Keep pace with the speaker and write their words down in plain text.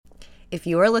If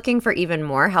you are looking for even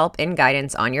more help and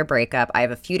guidance on your breakup, I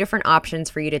have a few different options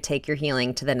for you to take your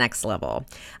healing to the next level.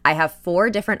 I have 4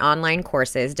 different online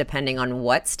courses depending on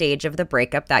what stage of the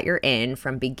breakup that you're in,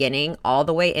 from beginning all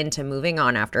the way into moving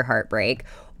on after heartbreak.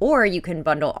 Or you can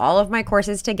bundle all of my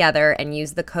courses together and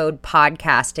use the code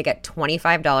PODCAST to get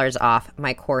 $25 off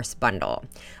my course bundle.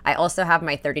 I also have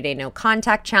my 30-day no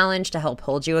contact challenge to help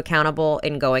hold you accountable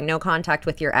in going no contact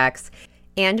with your ex.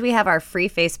 And we have our free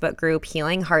Facebook group,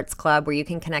 Healing Hearts Club, where you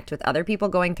can connect with other people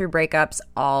going through breakups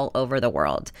all over the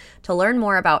world. To learn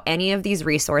more about any of these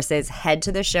resources, head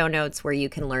to the show notes where you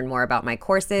can learn more about my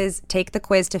courses, take the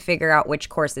quiz to figure out which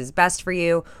course is best for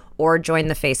you, or join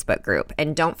the Facebook group.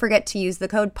 And don't forget to use the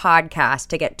code PODCAST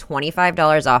to get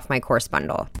 $25 off my course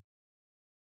bundle.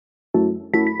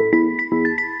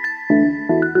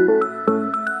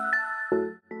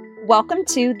 Welcome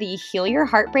to the Heal Your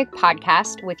Heartbreak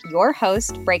podcast with your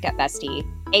host, Breakup Bestie,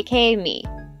 aka me,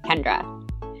 Kendra.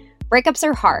 Breakups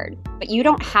are hard, but you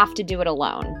don't have to do it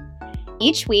alone.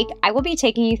 Each week, I will be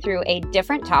taking you through a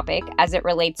different topic as it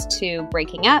relates to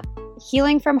breaking up,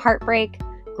 healing from heartbreak,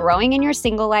 growing in your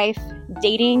single life,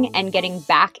 dating, and getting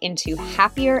back into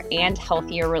happier and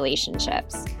healthier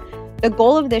relationships. The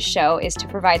goal of this show is to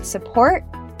provide support,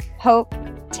 hope,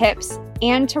 tips,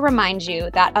 and to remind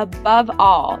you that above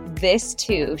all, this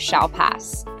too shall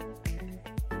pass.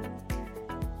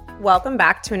 Welcome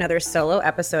back to another solo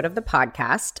episode of the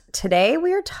podcast. Today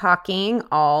we are talking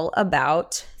all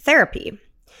about therapy.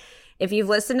 If you've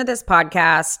listened to this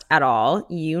podcast at all,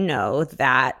 you know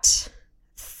that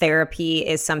therapy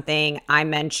is something I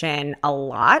mention a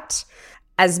lot.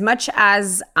 As much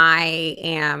as I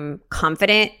am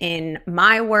confident in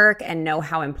my work and know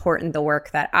how important the work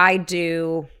that I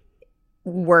do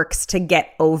works to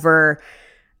get over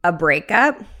a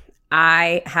breakup,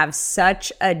 I have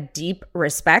such a deep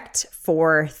respect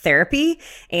for therapy,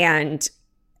 and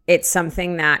it's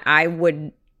something that I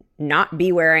would not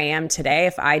be where I am today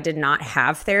if I did not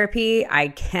have therapy. I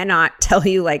cannot tell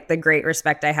you like the great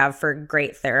respect I have for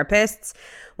great therapists.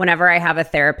 Whenever I have a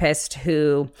therapist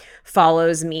who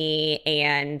follows me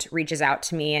and reaches out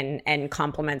to me and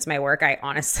compliments my work, I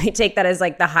honestly take that as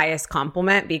like the highest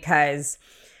compliment, because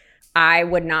I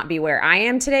would not be where I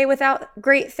am today without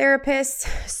great therapists.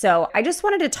 So I just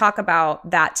wanted to talk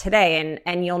about that today.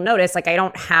 And you'll notice like I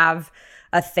don't have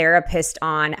a therapist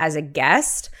on as a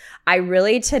guest. I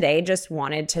really today just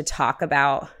wanted to talk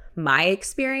about my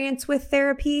experience with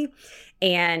therapy.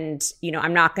 And, you know,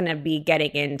 I'm not going to be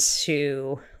getting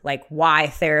into like why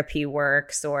therapy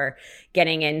works or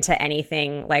getting into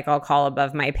anything like I'll call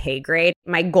above my pay grade.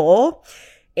 My goal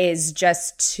is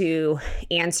just to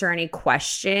answer any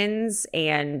questions.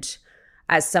 And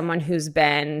as someone who's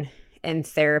been in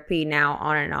therapy now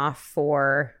on and off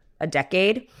for a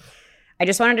decade, I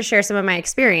just wanted to share some of my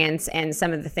experience and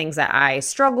some of the things that I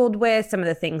struggled with, some of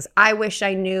the things I wish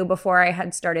I knew before I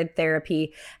had started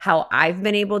therapy, how I've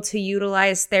been able to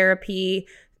utilize therapy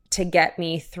to get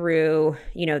me through,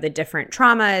 you know, the different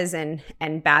traumas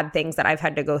and bad things that I've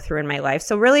had to go through in my life.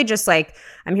 So really just like,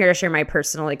 I'm here to share my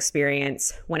personal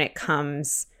experience when it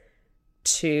comes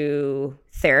to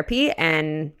therapy.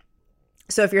 And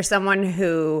so if you're someone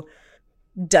who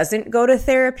doesn't go to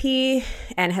therapy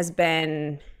and has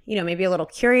been, you know, maybe a little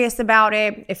curious about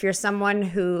it, if you're someone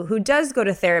who does go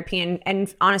to therapy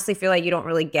and honestly feel like you don't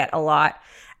really get a lot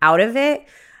out of it,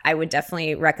 I would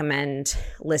definitely recommend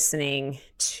listening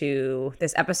to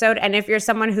this episode. And if you're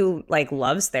someone who like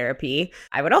loves therapy,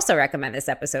 I would also recommend this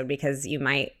episode because you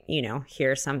might, you know,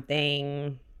 hear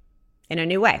something in a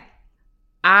new way.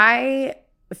 I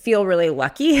feel really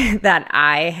lucky that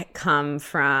I come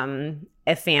from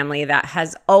a family that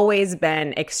has always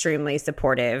been extremely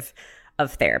supportive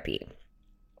of therapy.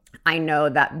 I know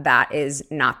that that is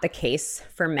not the case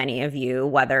for many of you,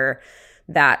 whether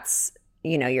that's,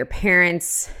 you know, your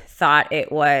parents thought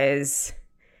it was,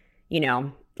 you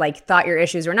know, like thought your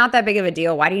issues were not that big of a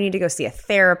deal. Why do you need to go see a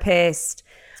therapist?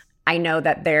 I know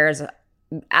that there's,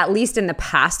 at least in the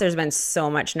past, there's been so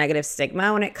much negative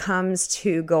stigma when it comes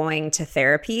to going to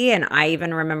therapy. And I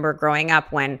even remember growing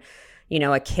up when, you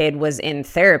know, a kid was in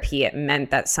therapy, it meant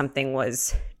that something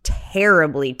was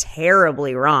terribly,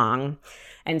 terribly wrong.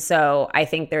 And so I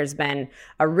think there's been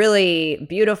a really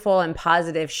beautiful and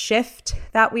positive shift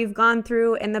that we've gone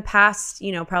through in the past,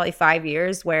 you know, probably 5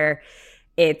 years, where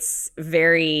it's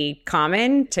very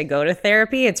common to go to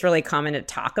therapy. It's really common to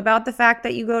talk about the fact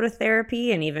that you go to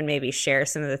therapy and even maybe share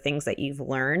some of the things that you've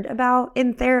learned about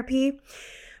in therapy.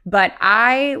 But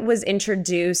I was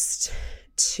introduced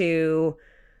to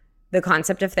the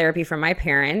concept of therapy from my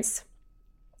parents.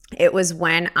 It was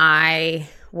when I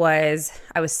was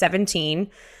 17.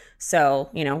 So,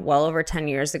 well over 10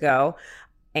 years ago.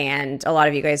 And a lot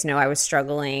of you guys know I was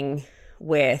struggling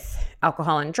with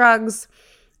alcohol and drugs.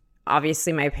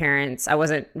 Obviously, my parents, I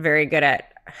wasn't very good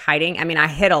at hiding. I mean, I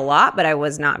hid a lot, but I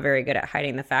was not very good at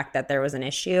hiding the fact that there was an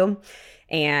issue.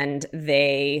 And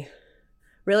they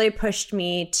really pushed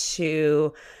me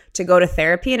to go to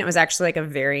therapy. And it was actually like a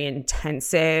very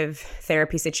intensive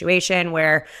therapy situation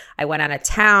where I went out of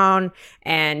town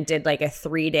and did like a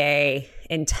 3-day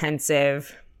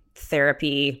intensive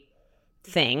therapy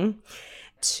thing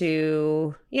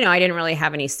to, I didn't really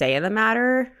have any say in the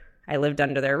matter. I lived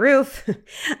under their roof.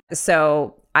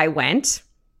 So I went,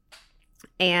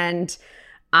 and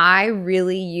I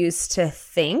really used to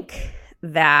think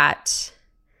that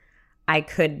I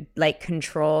could like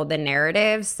control the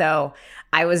narrative. So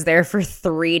I was there for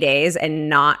 3 days, and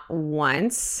not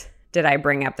once did I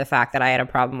bring up the fact that I had a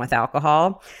problem with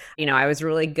alcohol. I was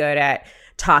really good at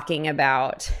talking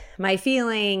about my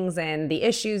feelings and the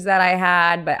issues that I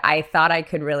had, but I thought I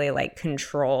could really like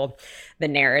control the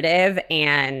narrative.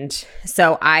 And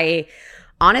so I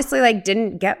honestly like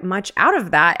didn't get much out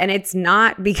of that. And it's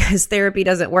not because therapy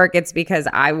doesn't work. It's because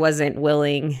I wasn't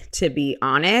willing to be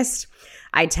honest.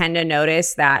 I tend to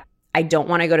notice that I don't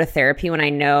want to go to therapy when I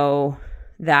know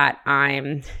that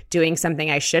I'm doing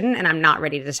something I shouldn't, and I'm not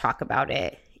ready to talk about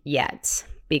it yet,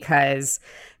 because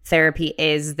therapy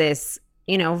is this,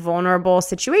 vulnerable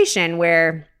situation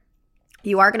where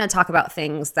you are going to talk about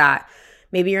things that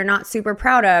maybe you're not super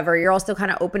proud of, or you're also kind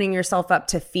of opening yourself up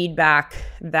to feedback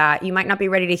that you might not be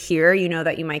ready to hear,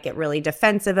 that you might get really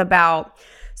defensive about.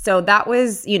 So that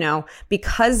was,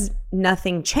 because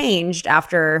nothing changed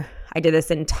after I did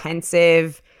this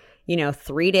intensive,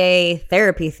 3-day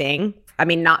therapy thing. I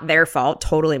mean, not their fault,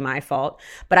 totally my fault.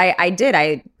 But I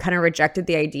kind of rejected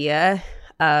the idea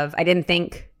of, I didn't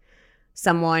think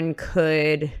someone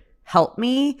could help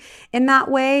me in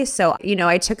that way. So,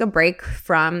 I took a break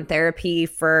from therapy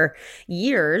for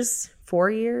 4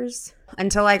 years,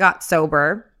 until I got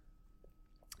sober.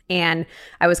 And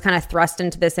I was kind of thrust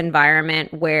into this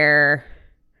environment where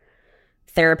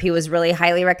therapy was really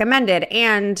highly recommended.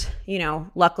 And,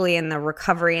 luckily in the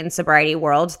recovery and sobriety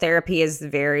world, therapy is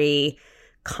very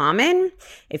common.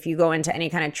 If you go into any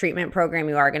kind of treatment program,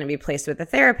 you are going to be placed with a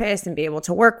therapist and be able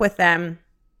to work with them.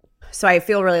 So I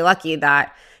feel really lucky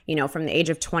that, from the age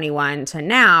of 21 to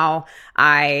now,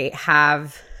 I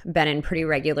have been in pretty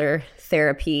regular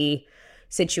therapy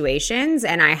situations,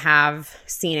 and I have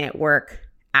seen it work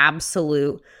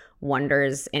absolute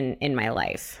wonders in my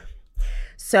life.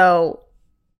 So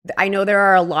I know there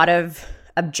are a lot of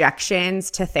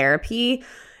objections to therapy.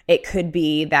 It could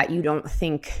be that you don't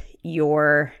think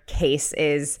your case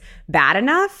is bad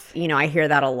enough. I hear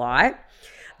that a lot.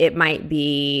 It might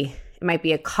be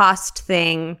a cost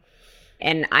thing.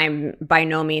 And I'm by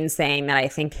no means saying that I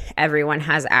think everyone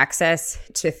has access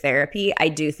to therapy. I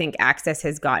do think access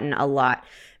has gotten a lot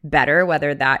better,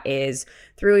 whether that is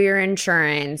through your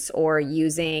insurance or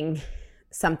using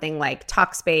something like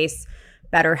Talkspace,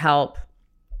 BetterHelp.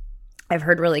 I've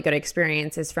heard really good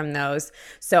experiences from those.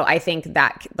 So I think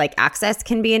that like access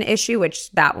can be an issue,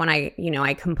 which that one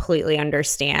I completely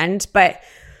understand. But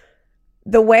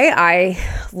the way I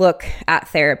look at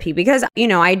therapy, because,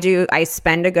 I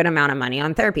spend a good amount of money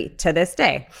on therapy to this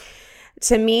day.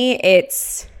 To me,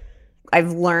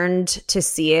 I've learned to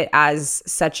see it as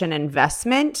such an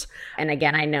investment. And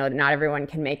again, I know not everyone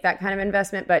can make that kind of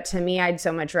investment, but to me, I'd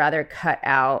so much rather cut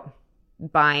out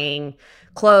buying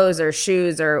clothes or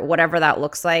shoes or whatever that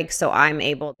looks like, so I'm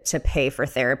able to pay for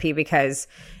therapy, because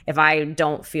if I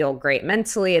don't feel great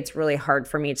mentally, it's really hard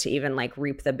for me to even like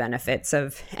reap the benefits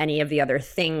of any of the other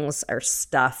things or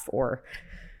stuff or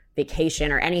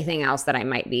vacation or anything else that I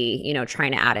might be,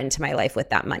 trying to add into my life with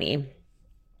that money.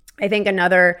 I think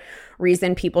another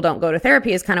reason people don't go to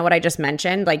therapy is kind of what I just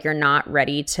mentioned. Like, you're not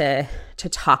ready to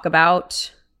talk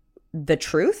about the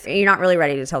truth. You're not really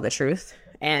ready to tell the truth.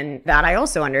 And that I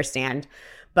also understand.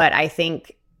 But I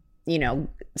think,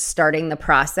 starting the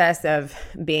process of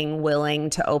being willing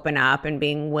to open up and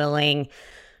being willing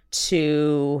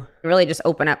to really just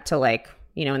open up to, like,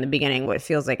 in the beginning, what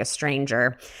feels like a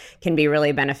stranger can be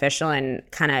really beneficial, and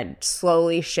kind of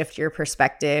slowly shift your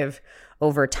perspective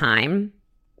over time.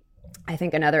 I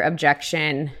think another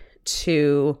objection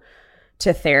to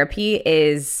therapy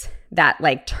is that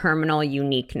like terminal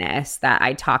uniqueness that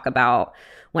I talk about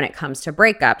when it comes to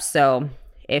breakups. So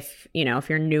if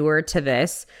you're newer to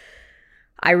this,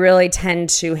 I really tend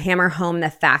to hammer home the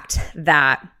fact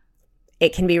that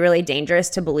it can be really dangerous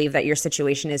to believe that your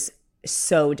situation is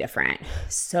so different,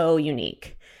 so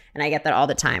unique. And I get that all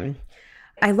the time.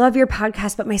 I love your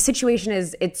podcast, but my situation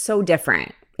it's so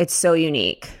different. It's so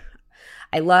unique.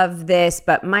 I love this,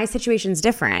 but my situation's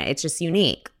different. It's just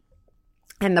unique.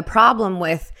 And the problem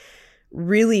with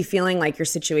really feeling like your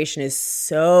situation is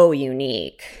so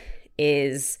unique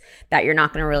is that you're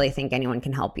not going to really think anyone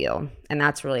can help you. And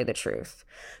that's really the truth.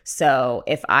 So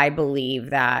if I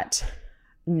believe that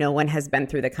no one has been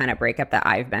through the kind of breakup that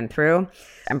I've been through,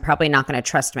 I'm probably not going to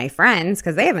trust my friends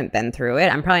because they haven't been through it.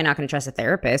 I'm probably not going to trust a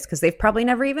therapist because they've probably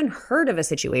never even heard of a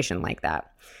situation like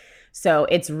that. So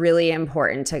it's really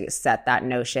important to set that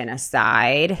notion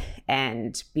aside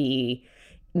and be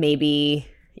maybe,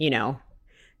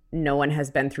 no one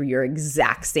has been through your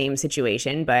exact same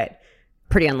situation, but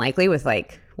pretty unlikely with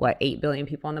 8 billion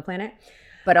people on the planet.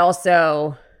 But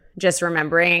also just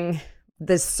remembering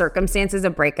the circumstances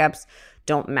of breakups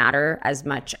don't matter as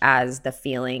much as the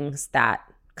feelings that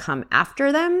come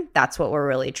after them. That's what we're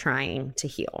really trying to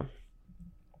heal.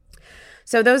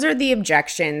 So those are the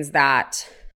objections that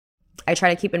I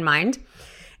try to keep in mind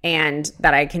and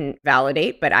that I can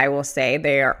validate, but I will say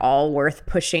they are all worth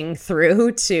pushing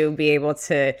through to be able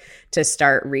to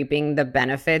start reaping the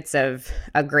benefits of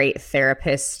a great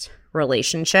therapist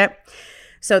relationship.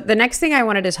 So the next thing I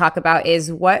wanted to talk about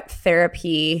is what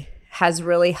therapy has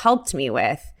really helped me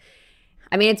with.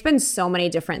 I mean, it's been so many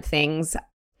different things.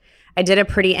 I did a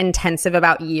pretty intensive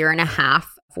about year and a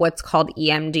half of what's called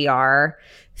EMDR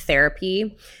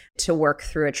therapy to work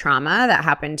through a trauma that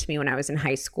happened to me when I was in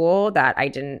high school that I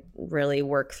didn't really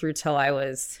work through till I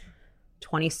was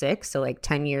 26, so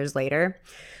 10 years later.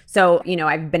 So,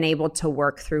 I've been able to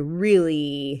work through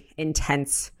really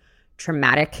intense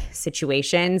traumatic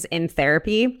situations in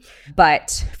therapy.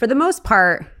 But for the most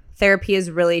part, therapy has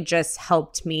really just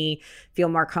helped me feel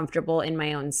more comfortable in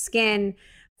my own skin,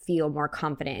 feel more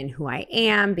confident in who I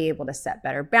am, be able to set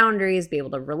better boundaries, be able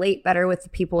to relate better with the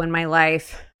people in my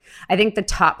life. I think the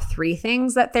top 3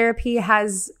 things that therapy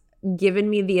has given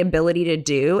me the ability to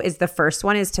do is the first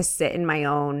one is to sit in my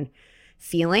own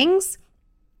feelings.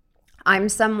 I'm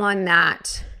someone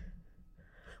that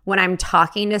when I'm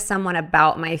talking to someone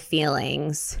about my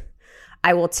feelings,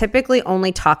 I will typically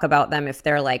only talk about them if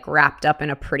they're wrapped up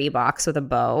in a pretty box with a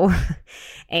bow.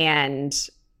 And,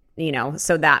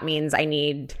 so that means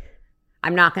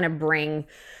I'm not going to bring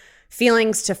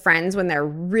feelings to friends when they're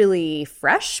really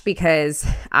fresh because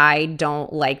I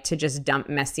don't like to just dump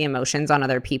messy emotions on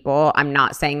other people. I'm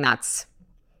not saying that's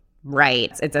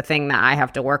right. It's a thing that I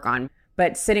have to work on.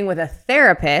 But sitting with a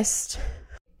therapist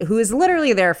who is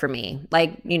literally there for me,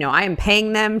 I am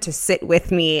paying them to sit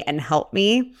with me and help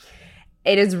me.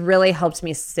 It has really helped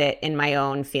me sit in my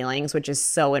own feelings, which is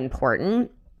so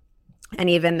important. And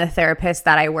even the therapist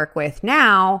that I work with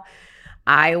now,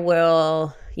 I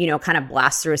will kind of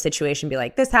blast through a situation, be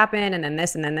like, this happened, and then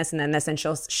this, and then this, and then this. And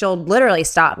she'll literally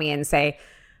stop me and say,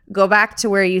 go back to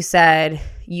where you said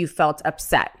you felt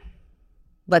upset.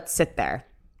 Let's sit there.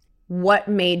 What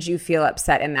made you feel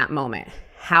upset in that moment?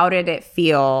 How did it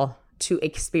feel to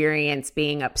experience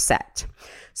being upset?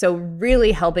 So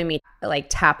really helping me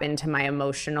tap into my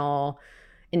emotional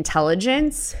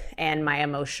intelligence and my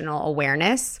emotional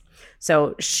awareness.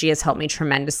 So she has helped me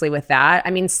tremendously with that.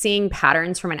 I mean, seeing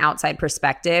patterns from an outside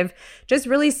perspective, just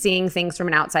really seeing things from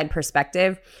an outside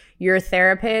perspective. Your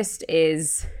therapist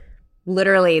is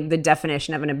literally the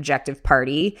definition of an objective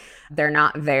party. They're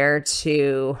not there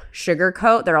to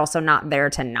sugarcoat. They're also not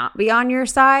there to not be on your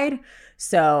side.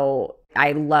 So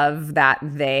I love that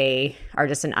they are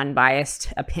just an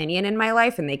unbiased opinion in my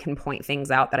life and they can point things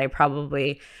out that I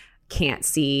probably can't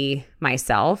see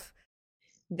myself.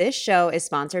 This show is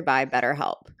sponsored by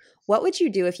BetterHelp. What would you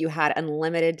do if you had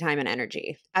unlimited time and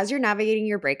energy? As you're navigating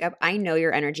your breakup, I know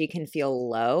your energy can feel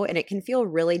low and it can feel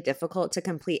really difficult to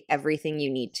complete everything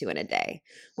you need to in a day.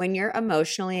 When you're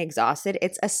emotionally exhausted,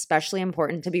 it's especially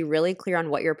important to be really clear on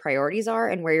what your priorities are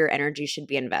and where your energy should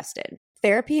be invested.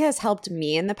 Therapy has helped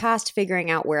me in the past figuring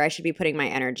out where I should be putting my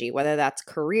energy, whether that's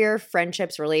career,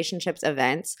 friendships, relationships,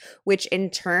 events, which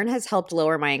in turn has helped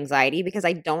lower my anxiety because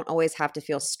I don't always have to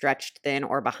feel stretched thin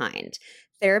or behind.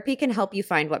 Therapy can help you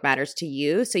find what matters to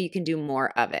you so you can do more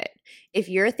of it. If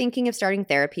you're thinking of starting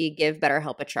therapy, give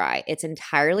BetterHelp a try. It's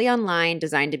entirely online,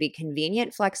 designed to be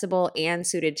convenient, flexible, and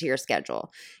suited to your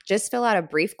schedule. Just fill out a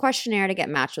brief questionnaire to get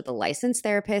matched with a licensed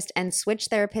therapist and switch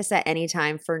therapists at any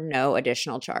time for no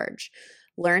additional charge.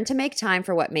 Learn to make time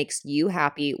for what makes you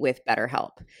happy with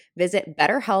BetterHelp. Visit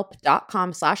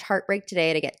betterhelp.com/heartbreak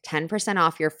today to get 10%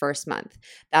 off your first month.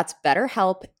 That's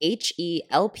BetterHelp,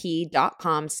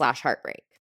 HELP.com/heartbreak.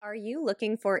 Are you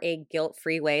looking for a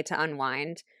guilt-free way to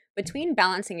unwind? Between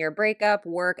balancing your breakup,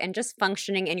 work, and just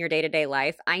functioning in your day-to-day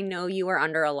life, I know you are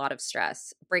under a lot of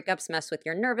stress. Breakups mess with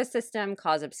your nervous system,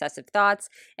 cause obsessive thoughts,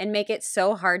 and make it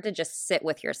so hard to just sit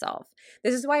with yourself.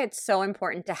 This is why it's so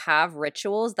important to have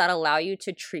rituals that allow you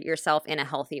to treat yourself in a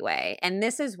healthy way. And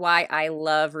this is why I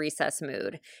love Recess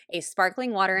Mood, a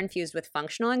sparkling water infused with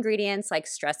functional ingredients like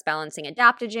stress-balancing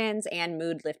adaptogens and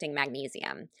mood-lifting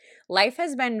magnesium. Life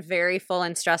has been very full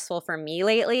and stressful for me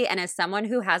lately, and as someone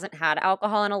who hasn't had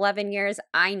alcohol in 11 years,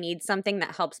 I need something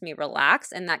that helps me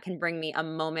relax and that can bring me a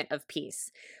moment of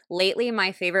peace. Lately,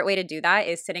 my favorite way to do that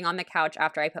is sitting on the couch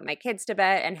after I put my kids to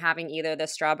bed and having either the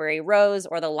strawberry rose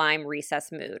or the lime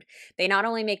Recess Mood. They not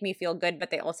only make me feel good,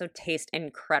 but they also taste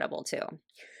incredible too.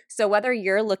 So whether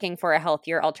you're looking for a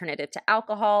healthier alternative to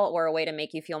alcohol or a way to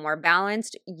make you feel more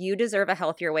balanced, you deserve a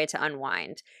healthier way to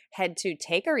unwind. Head to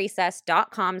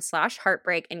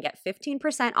takearecess.com/heartbreak and get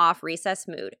 15% off Recess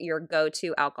Mood, your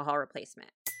go-to alcohol replacement.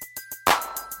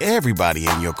 Everybody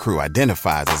in your crew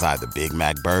identifies as either Big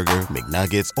Mac Burger,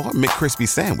 McNuggets, or McCrispy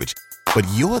Sandwich. But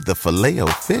you're the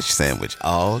Filet-O-Fish Sandwich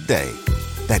all day.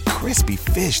 That crispy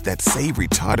fish, that savory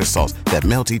tartar sauce, that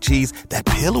melty cheese, that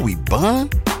pillowy bun.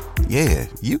 Yeah,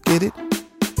 you get it.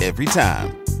 Every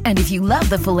time. And if you love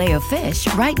the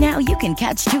Filet-O-Fish, right now you can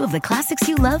catch two of the classics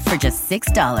you love for just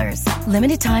 $6.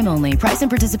 Limited time only. Price and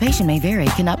participation may vary.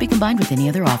 Cannot be combined with any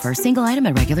other offer. Single item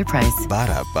at regular price.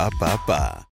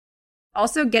 Ba-da-ba-ba-ba.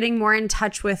 Also getting more in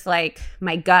touch with like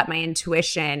my gut, my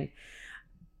intuition,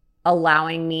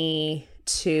 allowing me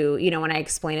to, when I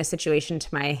explain a situation to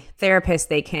my therapist,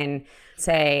 they can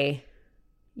say,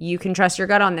 you can trust your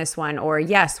gut on this one, or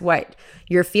yes, what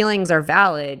your feelings are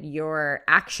valid, your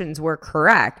actions were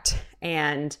correct,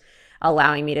 and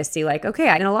allowing me to see like,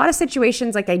 okay, in a lot of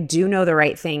situations, like I do know the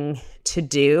right thing to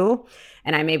do,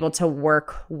 and I'm able to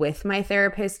work with my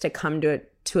therapist to come to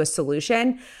a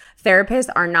solution. Therapists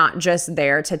are not just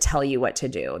there to tell you what to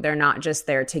do. They're not just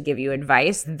there to give you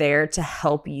advice. They're to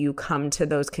help you come to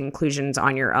those conclusions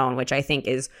on your own, which I think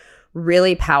is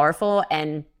really powerful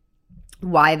and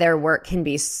why their work can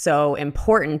be so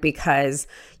important, because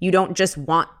you don't just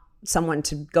want someone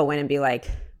to go in and be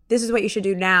like, this is what you should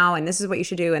do now, and this is what you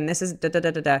should do, and this is da da da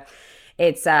da da.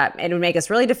 It would make us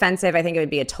really defensive. I think it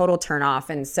would be a total turnoff.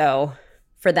 And so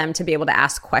for them to be able to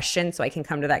ask questions so I can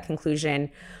come to that conclusion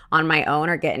on my own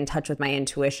or get in touch with my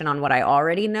intuition on what I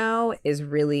already know is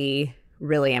really,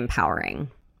 really empowering.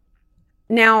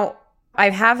 Now,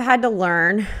 I have had to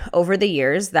learn over the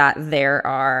years that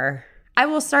I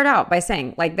will start out by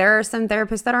saying, like, there are some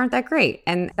therapists that aren't that great,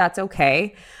 and that's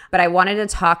okay. But I wanted to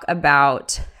talk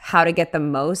about how to get the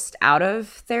most out of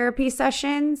therapy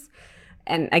sessions.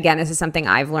 And again, this is something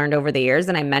I've learned over the years,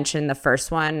 and I mentioned the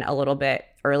first one a little bit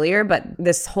earlier, but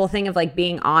this whole thing of like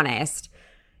being honest,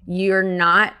 you're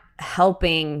not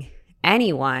helping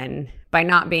anyone by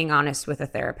not being honest with a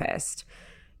therapist.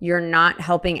 You're not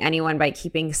helping anyone by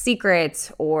keeping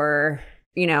secrets or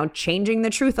changing the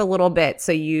truth a little bit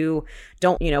so you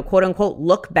don't, quote unquote,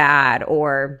 look bad,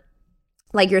 or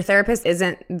like your therapist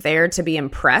isn't there to be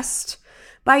impressed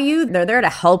by you. They're there to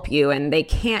help you, and they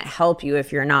can't help you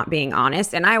if you're not being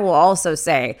honest. And I will also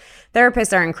say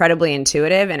therapists are incredibly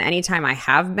intuitive, and anytime I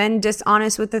have been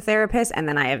dishonest with the therapist and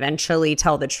then I eventually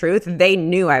tell the truth, they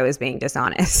knew I was being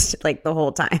dishonest like the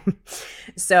whole time.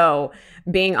 So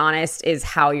being honest is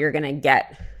how you're going to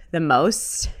get the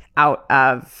most out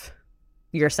of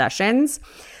your sessions.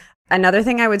 Another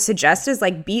thing I would suggest is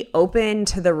like be open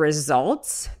to the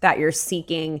results that you're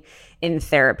seeking in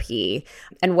therapy.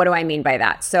 And what do I mean by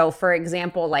that? So for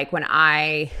example, like when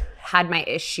I had my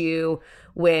issue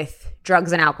with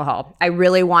drugs and alcohol, I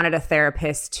really wanted a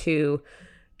therapist to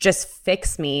just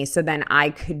fix me so then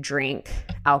I could drink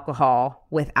alcohol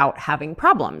without having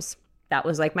problems. That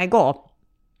was like my goal.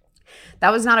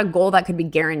 That was not a goal that could be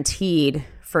guaranteed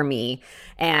for me.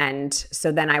 And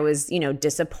so then I was,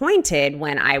 disappointed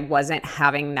when I wasn't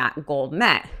having that goal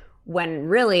met, when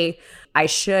really I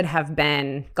should have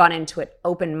gone into it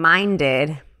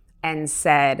open-minded and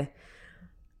said,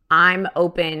 I'm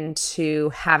open to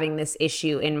having this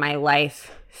issue in my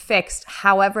life fixed,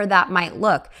 however that might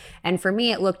look. And for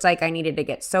me, it looked like I needed to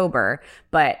get sober,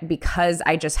 but because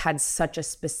I just had such a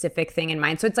specific thing in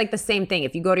mind. So it's like the same thing.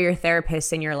 If you go to your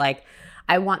therapist and you're like,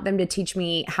 I want them to teach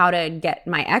me how to get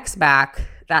my ex back,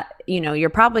 that, you're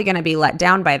probably going to be let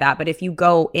down by that. But if you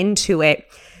go into it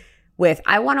with,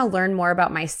 I want to learn more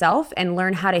about myself and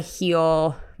learn how to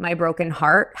heal my broken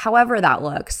heart, however that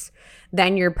looks,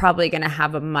 then you're probably going to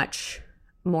have a much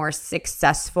more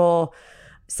successful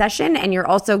session. And you're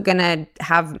also going to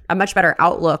have a much better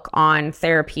outlook on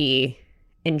therapy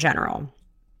in general.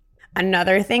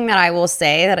 Another thing that I will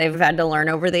say that I've had to learn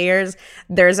over the years,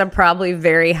 there's a probably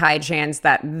very high chance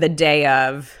that the day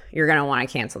of you're going to want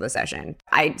to cancel the session.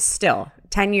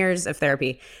 10 years of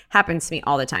therapy happens to me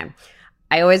all the time.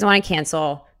 I always want to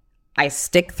cancel. I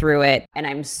stick through it, and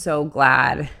I'm so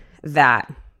glad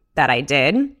that I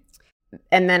did.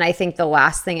 And then I think the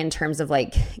last thing in terms of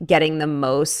like getting the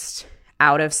most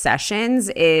out of sessions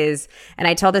is, and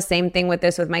I tell the same thing with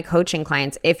my coaching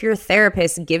clients, if your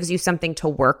therapist gives you something to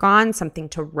work on, something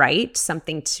to write,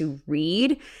 something to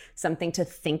read, something to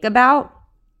think about,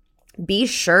 be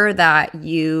sure that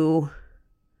you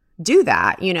do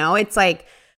that. It's like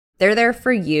they're there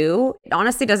for you. It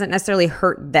honestly doesn't necessarily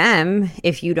hurt them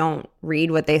if you don't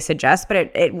read what they suggest, but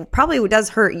it probably does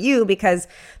hurt you because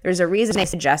there's a reason they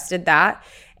suggested that,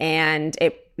 and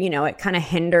it kind of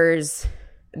hinders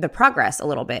the progress a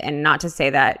little bit. And not to say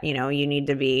that, you need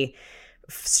to be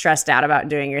stressed out about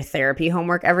doing your therapy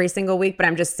homework every single week, but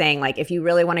I'm just saying, like, if you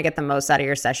really want to get the most out of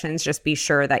your sessions, just be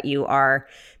sure that you are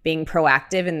being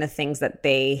proactive in the things that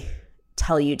they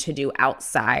tell you to do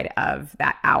outside of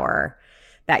that hour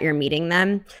that you're meeting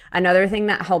them. Another thing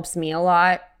that helps me a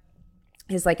lot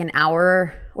is like an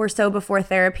hour or so before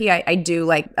therapy, I do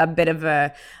like a bit of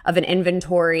an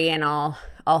inventory, and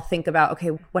I'll think about, okay,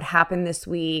 what happened this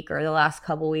week or the last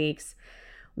couple weeks?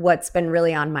 What's been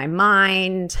really on my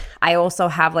mind? I also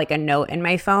have like a note in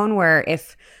my phone where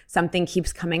if something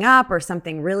keeps coming up or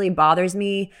something really bothers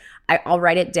me, I'll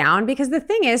write it down, because the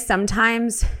thing is,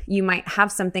 sometimes you might have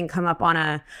something come up on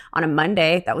a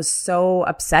Monday that was so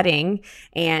upsetting,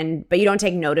 but you don't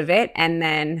take note of it, and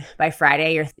then by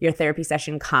Friday your therapy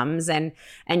session comes and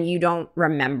you don't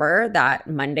remember that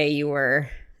Monday you were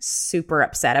super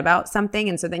upset about something,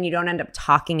 and so then you don't end up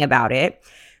talking about it.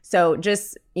 So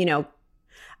just,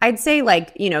 I'd say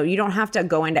like, you don't have to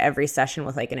go into every session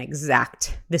with like an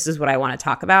exact, this is what I want to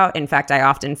talk about. In fact, I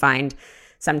often find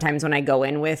sometimes when I go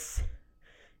in with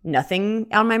nothing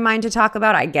on my mind to talk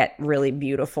about, I get really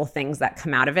beautiful things that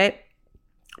come out of it.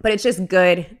 But it's just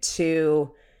good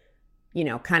to,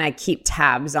 kind of keep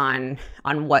tabs on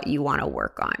what you want to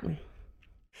work on.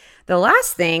 The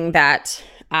last thing that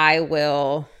I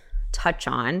will touch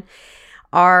on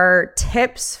are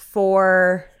tips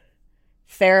for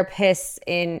therapists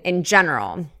in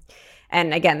general.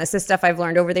 And again, this is stuff I've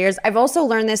learned over the years. I've also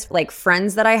learned this, like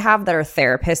friends that I have that are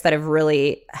therapists that have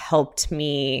really helped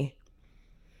me.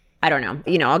 I don't know,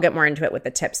 I'll get more into it with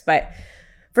the tips. But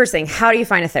first thing, how do you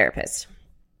find a therapist?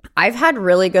 I've had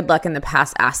really good luck in the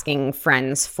past asking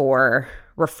friends for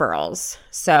referrals.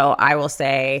 So I will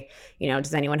say,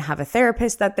 does anyone have a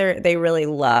therapist that they really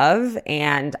love?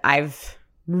 And I've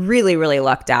really, really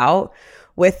lucked out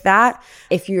with that.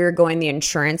 If you're going the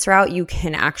insurance route, you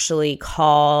can actually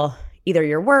call either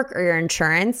your work or your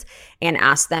insurance and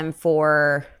ask them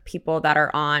for people that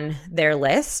are on their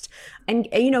list, and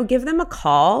give them a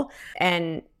call,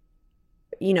 and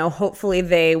hopefully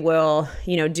they will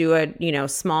do a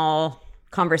small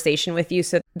conversation with you,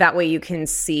 so that way you can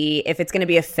see if it's going to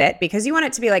be a fit, because you want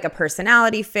it to be like a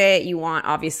personality fit. You want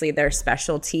obviously their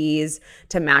specialties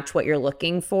to match what you're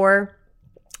looking for.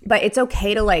 But it's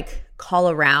okay to like call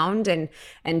around and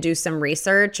do some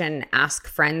research and ask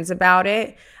friends about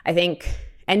it, I think.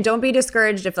 And don't be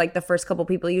discouraged if like the first couple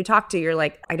people you talk to, you're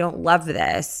like, I don't love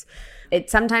this.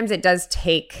 Sometimes it does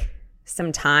take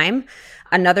some time.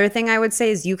 Another thing I would say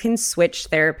is you can switch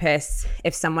therapists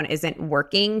if someone isn't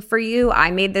working for you. I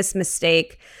made this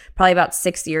mistake probably about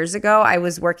 6 years ago. I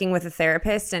was working with a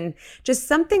therapist and just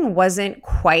something wasn't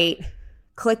quite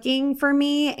clicking for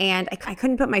me, and I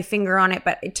couldn't put my finger on it,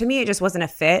 but to me it just wasn't a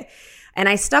fit, and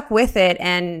I stuck with it.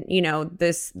 And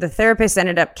the therapist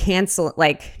ended up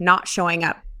not showing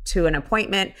up to an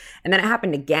appointment, and then it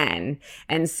happened again,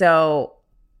 and so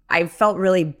I felt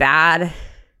really bad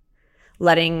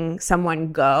letting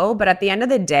someone go. But at the end of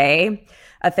the day,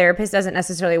 a therapist doesn't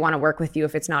necessarily want to work with you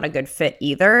if it's not a good fit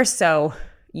either. So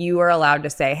you are allowed to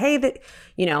say, hey,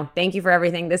 thank you for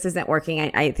everything. This isn't working.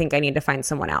 I think I need to find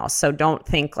someone else. So don't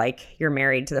think like you're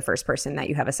married to the first person that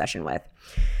you have a session with.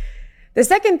 The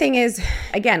second thing is,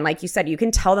 again, like you said, you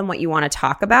can tell them what you want to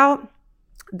talk about.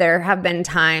 There have been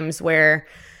times where,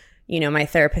 my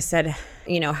therapist said,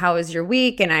 how was your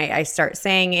week? And I start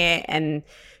saying it, and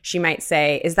she might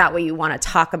say, is that what you want to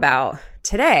talk about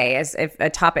today? As if a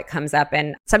topic comes up.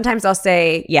 And sometimes I'll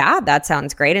say, yeah, that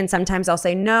sounds great. And sometimes I'll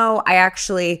say, no, I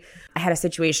had a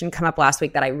situation come up last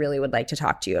week that I really would like to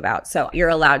talk to you about. So you're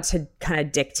allowed to kind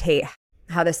of dictate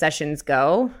how the sessions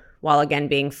go, while again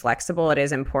being flexible. It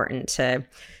is important to,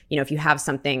 if you have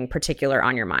something particular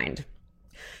on your mind.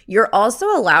 You're also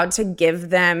allowed to give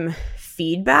them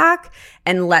feedback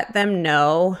and let them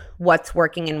know what's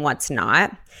working and what's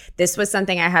not. This was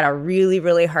something I had a really,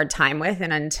 really hard time with.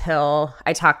 And until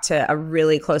I talked to a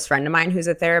really close friend of mine who's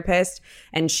a therapist,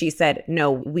 and she said, no,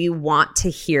 we want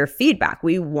to hear feedback.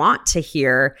 We want to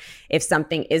hear if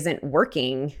something isn't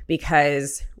working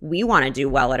because we want to do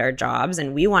well at our jobs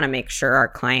and we want to make sure our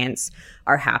clients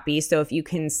are happy. So if you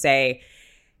can say,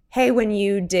 hey, when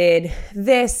you did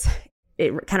this,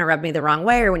 it kind of rubbed me the wrong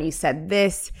way, or when you said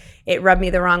this, it rubbed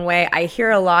me the wrong way. I hear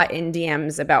a lot in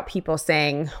DMs about people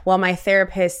saying, well, my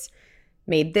therapist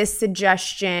made this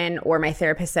suggestion, or my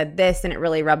therapist said this and it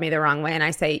really rubbed me the wrong way. And I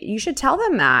say, you should tell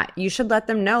them that. You should let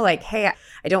them know, like, hey,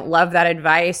 I don't love that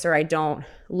advice, or I don't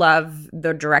love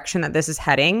the direction that this is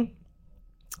heading.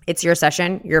 It's your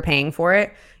session. You're paying for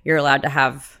it. You're allowed to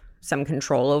have some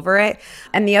control over it.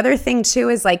 And the other thing too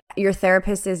is, like, your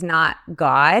therapist is not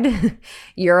God.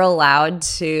 You're allowed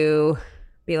to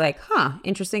be like,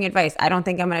 interesting advice. I don't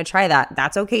think I'm going to try that.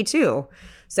 That's okay too.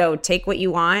 So take what you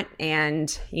want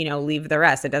and, leave the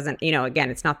rest. It doesn't,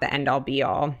 again, it's not the end all be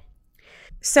all.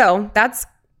 So that's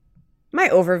my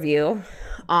overview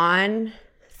on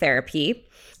therapy.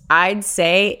 I'd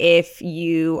say if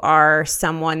you are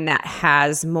someone that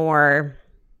has more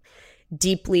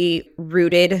deeply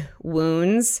rooted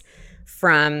wounds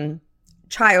from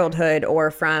childhood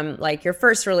or from like your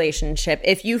first relationship,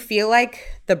 if you feel like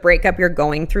the breakup you're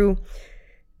going through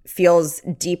feels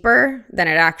deeper than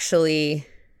it actually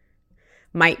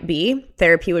might be,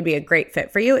 therapy would be a great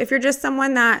fit for you. If you're just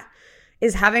someone that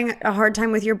is having a hard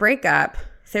time with your breakup,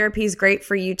 therapy is great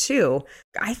for you too.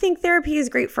 I think therapy is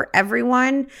great for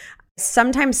everyone.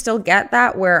 Sometimes still get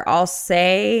that where I'll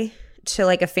say to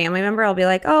like a family member, I'll be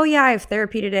like, oh yeah, I have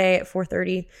therapy today at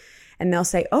 4:30. And they'll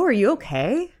say, oh, are you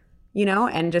okay?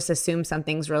 And just assume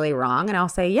something's really wrong. And I'll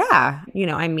say, yeah,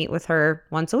 I meet with her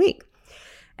once a week.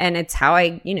 And it's how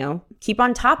I, keep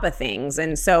on top of things.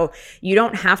 And so you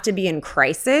don't have to be in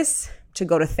crisis to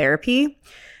go to therapy.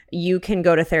 You can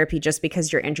go to therapy just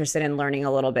because you're interested in learning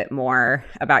a little bit more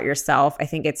about yourself. I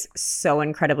think it's so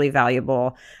incredibly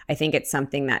valuable. I think it's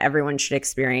something that everyone should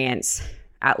experience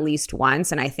at least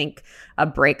once. And I think a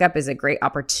breakup is a great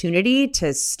opportunity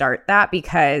to start that,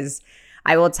 because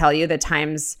I will tell you the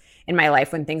times in my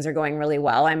life when things are going really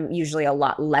well, I'm usually a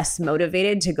lot less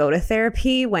motivated to go to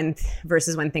therapy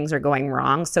versus when things are going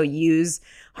wrong. So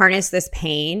harness this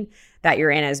pain that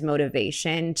you're in as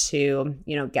motivation to,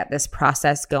 get this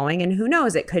process going. And who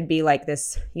knows, it could be like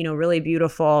this, really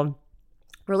beautiful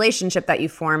relationship that you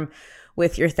form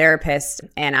with your therapist.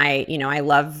 And I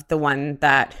love the one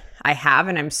that I have,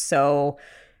 and I'm so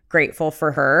grateful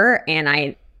for her.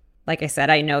 And like I said,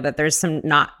 I know that there's some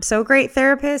not so great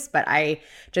therapists, but I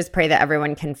just pray that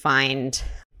everyone can find,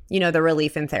 the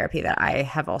relief in therapy that I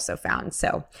have also found.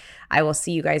 So I will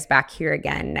see you guys back here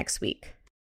again next week.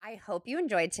 I hope you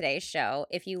enjoyed today's show.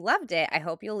 If you loved it, I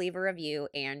hope you'll leave a review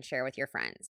and share with your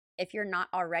friends. If you're not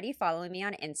already following me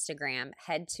on Instagram,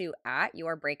 head to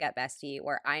 @YourBreakupBestie,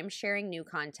 where I'm sharing new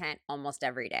content almost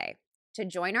every day. To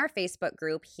join our Facebook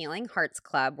group, Healing Hearts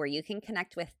Club, where you can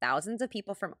connect with thousands of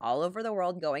people from all over the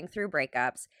world going through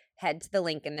breakups, head to the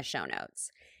link in the show notes.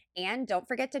 And don't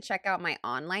forget to check out my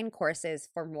online courses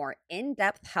for more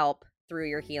in-depth help through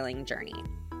your healing journey.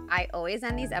 I always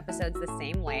end these episodes the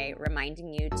same way,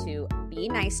 reminding you to be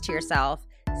nice to yourself,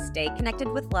 stay connected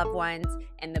with loved ones,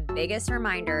 and the biggest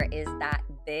reminder is that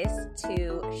this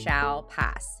too shall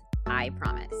pass. I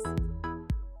promise.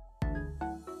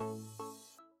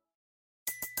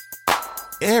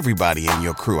 Everybody in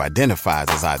your crew identifies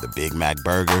as either Big Mac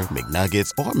Burger,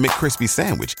 McNuggets, or McCrispy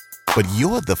Sandwich. But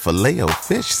you're the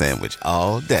Filet-O-Fish Sandwich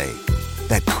all day.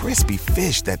 That crispy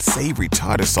fish, that savory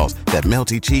tartar sauce, that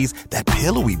melty cheese, that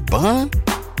pillowy bun.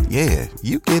 Yeah,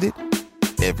 you get it.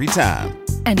 Every time.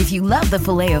 And if you love the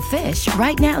Filet-O-Fish,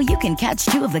 right now you can catch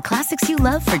two of the classics you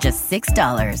love for just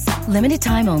 $6. Limited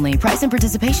time only. Price and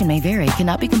participation may vary.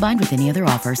 Cannot be combined with any other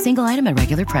offer. Single item at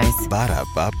regular price.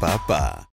 Ba-da-ba-ba-ba.